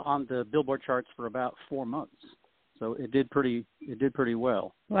on the Billboard charts for about 4 months. So it did pretty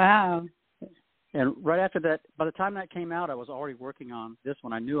well. Wow. And right after that, by the time that came out, I was already working on this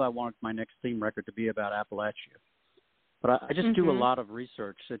one. I knew I wanted my next theme record to be about Appalachia. But I just do a lot of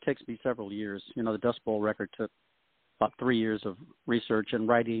research. It takes me several years. You know, the Dust Bowl record took about 3 years of research and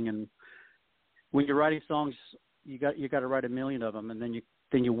writing. And when you're writing songs, you got to write 1 million of them, and then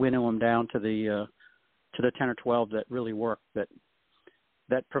you winnow them down to the 10 or 12 that really work, that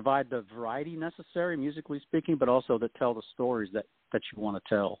provide the variety necessary, musically speaking, but also that tell the stories that you want to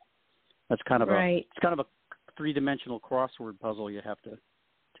tell. That's kind of a 3-dimensional crossword puzzle you have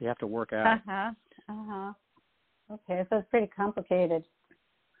to work out. Okay, so it's pretty complicated.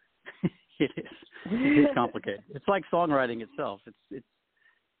 It is. It is complicated. It's like songwriting itself. It's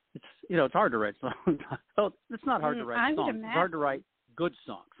it's hard to write songs. Well, it's not hard to write songs. It's hard to write good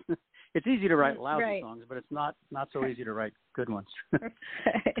songs. It's easy to write lousy songs, but it's not so easy to write good ones. It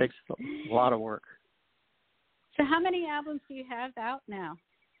takes a lot of work. So how many albums do you have out now?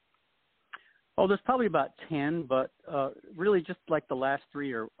 Oh, there's probably about 10, but really just like the last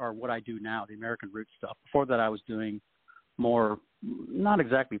 3 are what I do now, the American roots stuff. Before that, I was doing more, not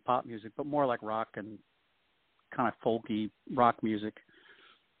exactly pop music, but more like rock and kind of folky rock music.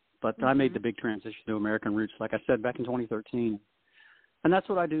 But I made the big transition to American roots, like I said, back in 2013. And that's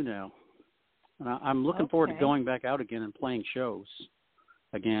what I do now. And I'm looking forward to going back out again and playing shows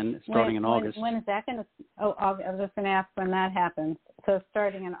again, starting in August. When is that going to? Oh, August. I was just going to ask when that happens. So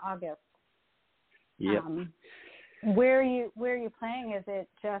starting in August. Yeah. Where are you playing? Is it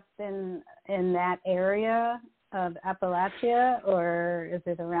just in that area of Appalachia, or is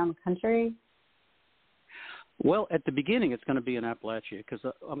it around the country? Well, at the beginning, it's going to be in Appalachia because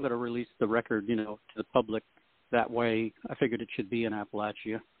I'm going to release the record, to the public that way. I figured it should be in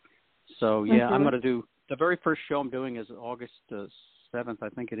Appalachia. So, yeah, I'm going to do the very first show I'm doing is August 7th, I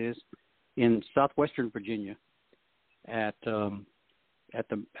think it is, in southwestern Virginia at the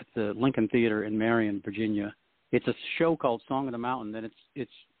Lincoln Theater in Marion, Virginia. It's a show called Song of the Mountain, and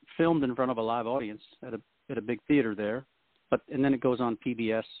it's filmed in front of a live audience at a big theater there, and then it goes on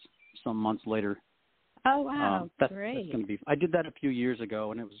PBS some months later. Oh wow, that's great! That's going to be. I did that a few years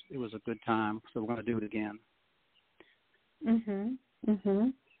ago, and it was a good time. So we're going to do it again.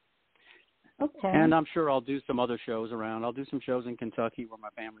 Okay. And I'm sure I'll do some other shows around. I'll do some shows in Kentucky, where my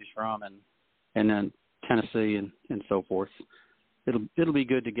family's from, and then Tennessee and so forth. It'll be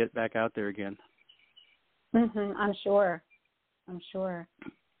good to get back out there again. I'm sure.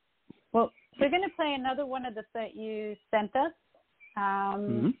 Well, we're going to play another one of the that you sent us,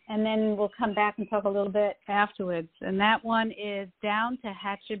 and then we'll come back and talk a little bit afterwards. And that one is Down to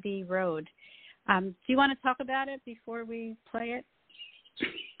Hatchabee Road. Do you want to talk about it before we play it?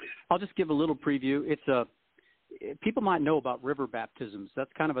 I'll just give a little preview. It's people might know about river baptisms.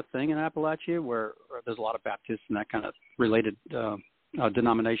 That's kind of a thing in Appalachia where there's a lot of Baptists and that kind of related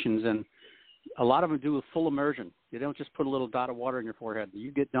denominations, and a lot of them do a full immersion. You don't just put a little dot of water in your forehead.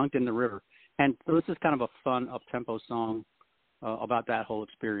 You get dunked in the river. And so this is kind of a fun, up-tempo song about that whole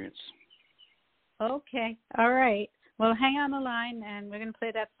experience. Okay. All right. Well, hang on the line, and we're going to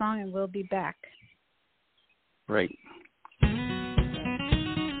play that song, and we'll be back. Great.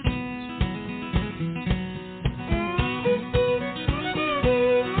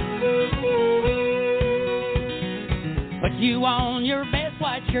 Put you on your best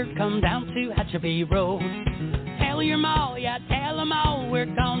white shirt, come down to Hatchabee Road. Tell your ma, yeah, tell them all, we're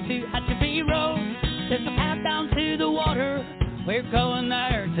going to Hatchabee Road. There's a path down to the water, we're going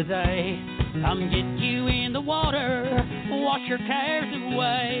there today. Come get you in the water, wash your cares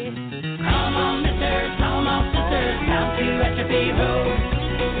away. Come on, misters, come on, sisters, down to Hatchabee Road.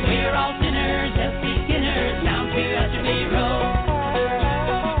 We're all sinners, just beginners, down to Hatchabee Road.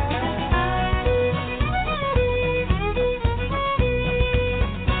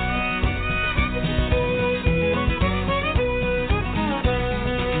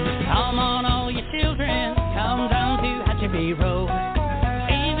 Road.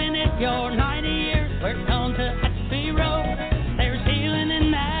 Even if you're 90 years, we're going to Hatchabee Road. There's healing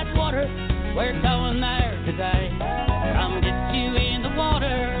in that water, we're going there today. Come get you in the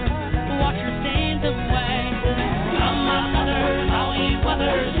water, wash your stains away. Come my mothers, all you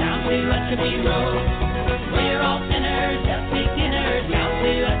mothers, down to Hatchabee Road. We're all sinners, just beginners, down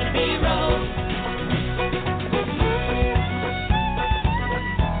to Hatchabee Road.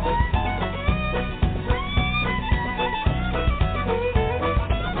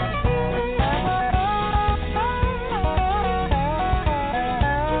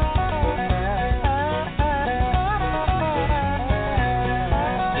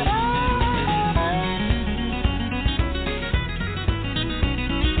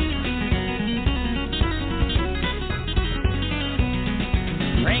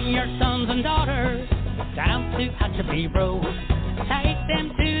 Hatchabee Road. Take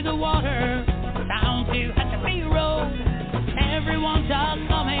them to the water, down to Hatchabee Road. Everyone's just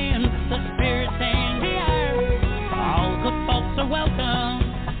coming, the spirit's in the air. All good folks are welcome,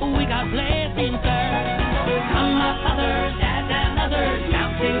 we got blessings there. Come my fathers, dads and others,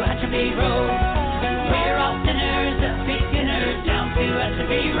 down to Hatchabee Road. We're all sinners, just beginners, down to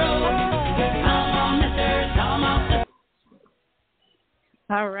Hatchabee Road. Come on, misters, come on, sisters.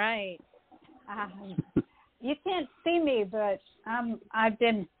 All right. You can't see me, but I've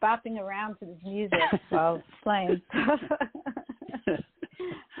been bopping around to this music while playing.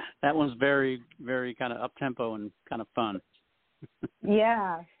 That one's very, very kind of up-tempo and kind of fun.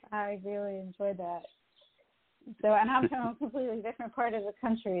 Yeah, I really enjoyed that. So, and I'm from a completely different part of the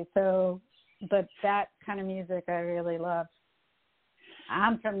country, but that kind of music I really love.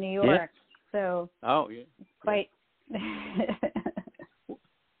 I'm from New York, so oh yeah, quite.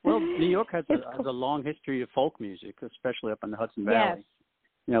 Well, New York has a long history of folk music, especially up in the Hudson Valley. Yes.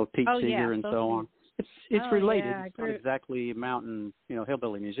 You know, Pete Seeger and so on. It's related. Yeah, it's not exactly mountain,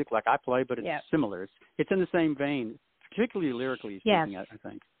 hillbilly music like I play, but it's similar. It's in the same vein, particularly lyrically speaking, I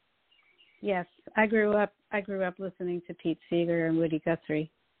think. Yes, I grew up listening to Pete Seeger and Woody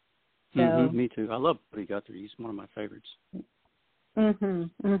Guthrie. So. Me too. I love Woody Guthrie. He's one of my favorites.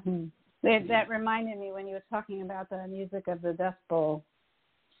 That reminded me when you were talking about the music of the Dust Bowl.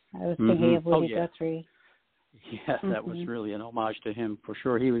 I was thinking of Woody Guthrie. Yeah, that was really an homage to him for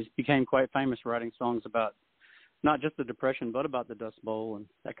sure. He became quite famous writing songs about not just the Depression, but about the Dust Bowl and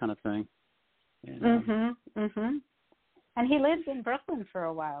that kind of thing. And, And he lived in Brooklyn for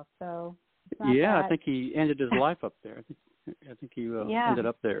a while, so. I think he ended his life up there. I think he ended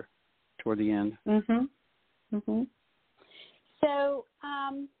up there toward the end. So,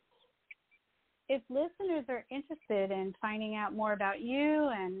 if listeners are interested in finding out more about you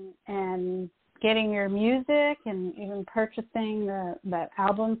and getting your music and even purchasing that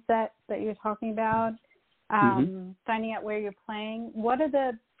album set that you're talking about, finding out where you're playing, what are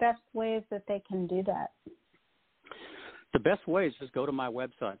the best ways that they can do that? The best way is just go to my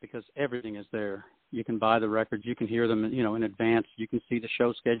website because everything is there. You can buy the records, you can hear them, in advance. You can see the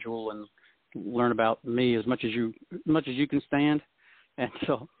show schedule and learn about me as much as you can stand. And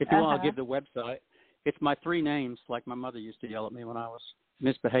so, if you want to give the website, it's my three names, like my mother used to yell at me when I was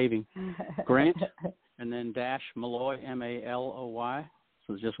misbehaving. Grant, and then dash Maloy, Maloy,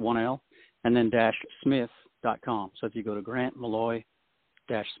 so it's just one L, and then dash Smith.com. So if you go to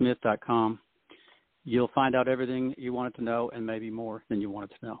grantmaloy-smith.com, you'll find out everything you wanted to know and maybe more than you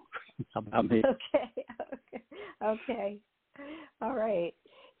wanted to know about me. Okay. All right.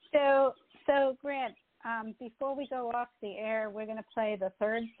 So Grant, before we go off the air, we're going to play the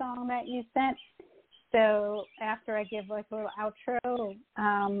third song that you sent. So after I give like a little outro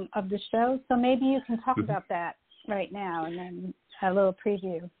of the show, so maybe you can talk about that right now and then a little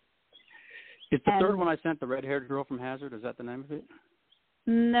preview. Is the third one I sent, The Red-Haired Girl from Hazard, is that the name of it?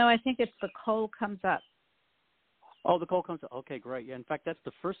 No, I think it's The Coal Comes Up. Oh, The Coal Comes Up. Okay, great. Yeah, in fact, that's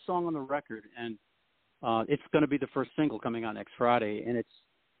the first song on the record, and it's going to be the first single coming out next Friday. And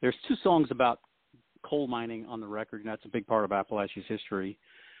there's two songs about coal mining on the record, and that's a big part of Appalachia's history,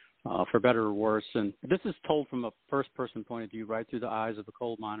 for better or worse. And this is told from a first-person point of view, right through the eyes of a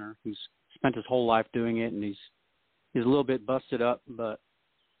coal miner who's spent his whole life doing it, and he's a little bit busted up, but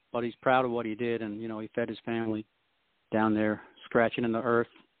he's proud of what he did, and, he fed his family down there scratching in the earth.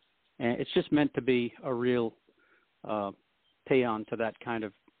 And it's just meant to be a real paean to that kind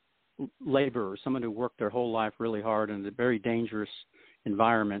of laborer, someone who worked their whole life really hard in a very dangerous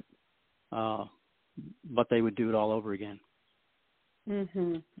environment, but they would do it all over again.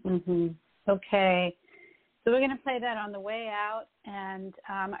 Okay. So we're going to play that on the way out, and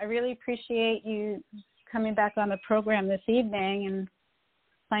I really appreciate you coming back on the program this evening and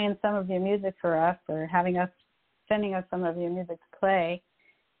playing some of your music for us, or sending us some of your music to play.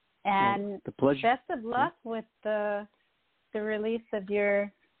 And the pleasure. Best of luck with the release of your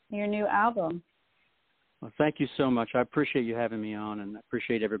new album. Well, thank you so much. I appreciate you having me on, and I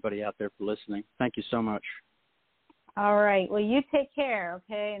appreciate everybody out there for listening. Thank you so much. All right. Well, you take care,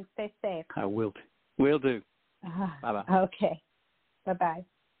 okay, and stay safe. I will. Will do. Bye-bye. Okay. Bye-bye.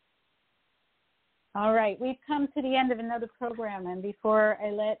 All right. We've come to the end of another program, and before I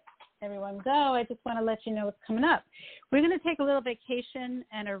let everyone go, I just want to let you know what's coming up. We're going to take a little vacation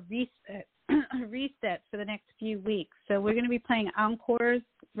and a reset for the next few weeks. So we're going to be playing encores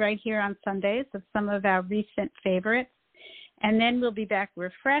right here on Sundays of some of our recent favorites. And then we'll be back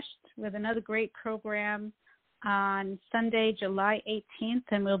refreshed with another great program on Sunday, July 18th,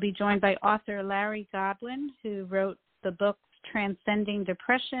 and we'll be joined by author Larry Godwin, who wrote the books Transcending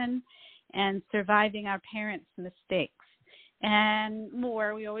Depression and Surviving Our Parents' Mistakes, and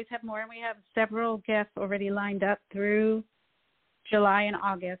more. We always have more, and we have several guests already lined up through July and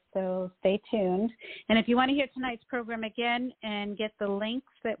August, so stay tuned. And if you want to hear tonight's program again and get the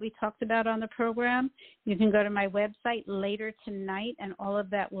links that we talked about on the program, you can go to my website later tonight, and all of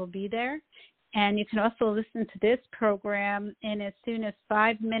that will be there. And you can also listen to this program in as soon as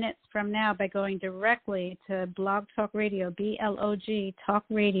 5 minutes from now by going directly to Blog Talk Radio, BLOG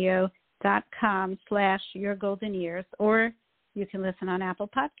talkradio.com/yourgoldenyears, or you can listen on Apple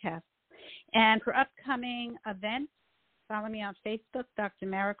Podcasts. And for upcoming events, follow me on Facebook, Dr.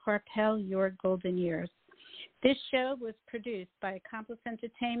 Mara Karpel, Your Golden Years. This show was produced by Accomplice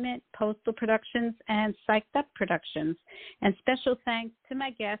Entertainment, Postal Productions, and Psyched Up Productions. And special thanks to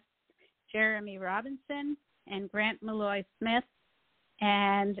my guests, Jeremy Robinson and Grant Maloy Smith.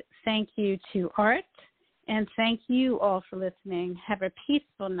 And thank you to Art And thank you all for listening. Have a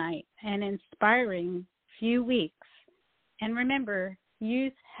peaceful night and inspiring few weeks. And remember,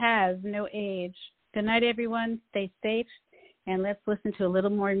 youth has no age. Good night, everyone. Stay safe, and let's listen to a little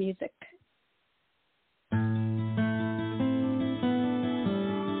more music.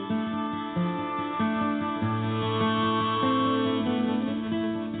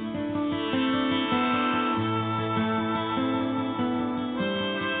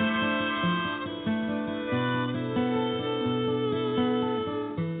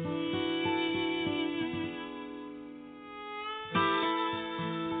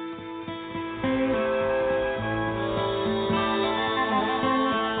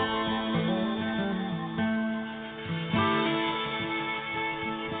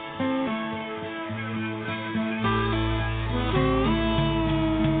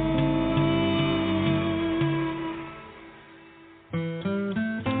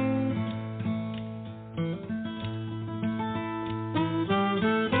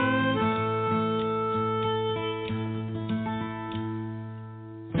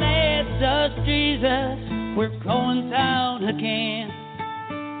 Jesus, we're going down again.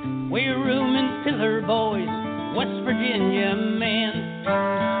 We're rooming pillar boys, West Virginia men.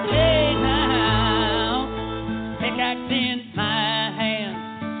 Hey now, pickaxe in my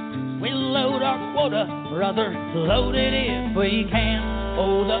hand. We'll load our quota, brother, load it if we can.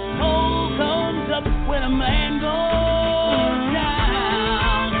 Oh, the coal comes up when a man goes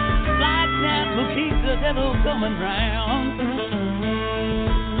down. Like that will keep the devil coming round.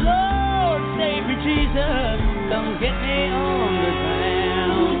 Save me, Jesus, come get me on the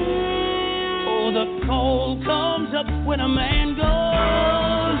ground. Oh, the coal comes up when a man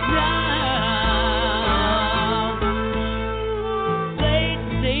goes down. They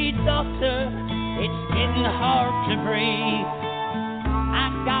say, doctor, it's getting hard to breathe.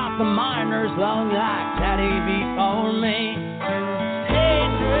 I got the miner's lung like daddy before me.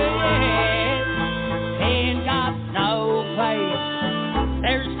 Hatred ain't got no place.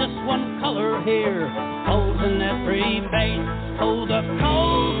 There's just one color here, coals in every face. Oh, the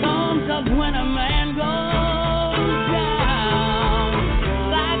coal comes up when a man goes down.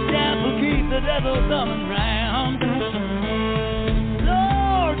 Like that will keep the devil coming round.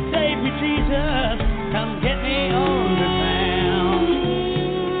 Lord, save me, Jesus, come get me on the ground.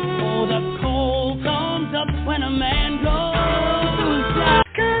 Oh, the coal comes up when a man goes down.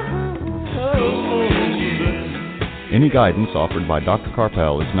 Any guidance offered by Dr.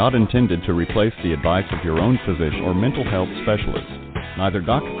 Carpel is not intended to replace the advice of your own physician or mental health specialist. Neither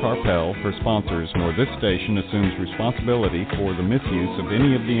Dr. Carpel, her sponsors, nor this station assumes responsibility for the misuse of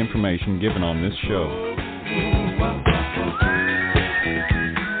any of the information given on this show.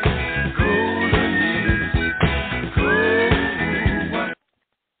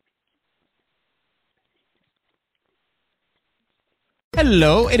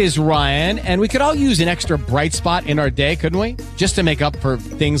 Hello, it is Ryan, and we could all use an extra bright spot in our day, couldn't we? Just to make up for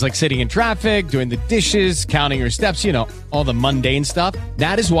things like sitting in traffic, doing the dishes, counting your steps, you know, all the mundane stuff.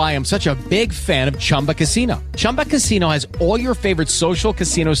 That is why I'm such a big fan of Chumba Casino. Chumba Casino has all your favorite social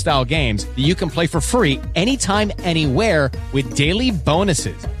casino-style games that you can play for free anytime, anywhere with daily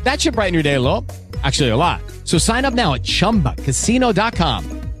bonuses. That should brighten your day a little. Actually, a lot. So sign up now at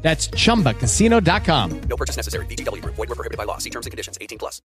ChumbaCasino.com. That's ChumbaCasino.com. No purchase necessary. VGW Group. Void where prohibited by law. See terms and conditions. 18+.